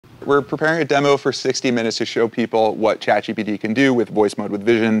We're preparing a demo for 60 minutes to show people what ChatGPT can do with voice mode with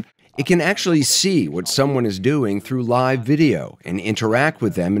vision. It can actually see what someone is doing through live video and interact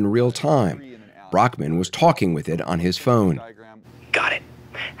with them in real time. Brockman was talking with it on his phone. Got it.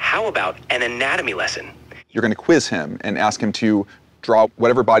 How about an anatomy lesson? You're going to quiz him and ask him to draw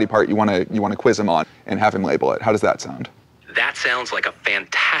whatever body part you want to quiz him on and have him label it. How does that sound? That sounds like a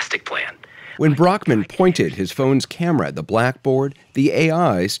fantastic plan. When Brockman pointed his phone's camera at the blackboard, the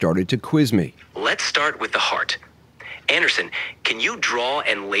AI started to quiz me. Let's start with the heart. Anderson, can you draw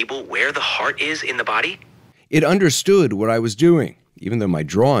and label where the heart is in the body? It understood what I was doing, even though my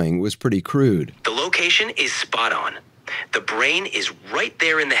drawing was pretty crude. The location is spot on. The brain is right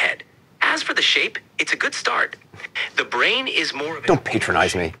there in the head. As for the shape, it's a good start. The brain is more of Don't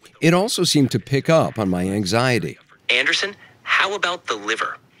patronize me. It also seemed to pick up on my anxiety. Anderson, how about the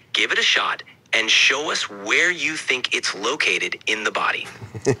liver? Give it a shot and show us where you think it's located in the body.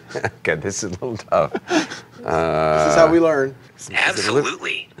 Okay, this is a little tough. This is how we learn.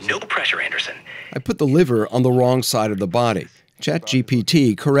 Absolutely. No pressure, Anderson. I put the liver on the wrong side of the body.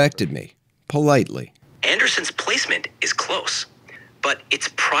 ChatGPT corrected me, politely. Anderson's placement is close, but it's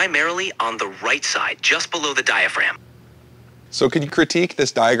primarily on the right side, just below the diaphragm. So could you critique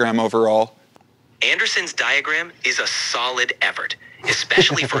this diagram overall? Anderson's diagram is a solid effort,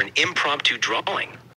 especially for an impromptu drawing.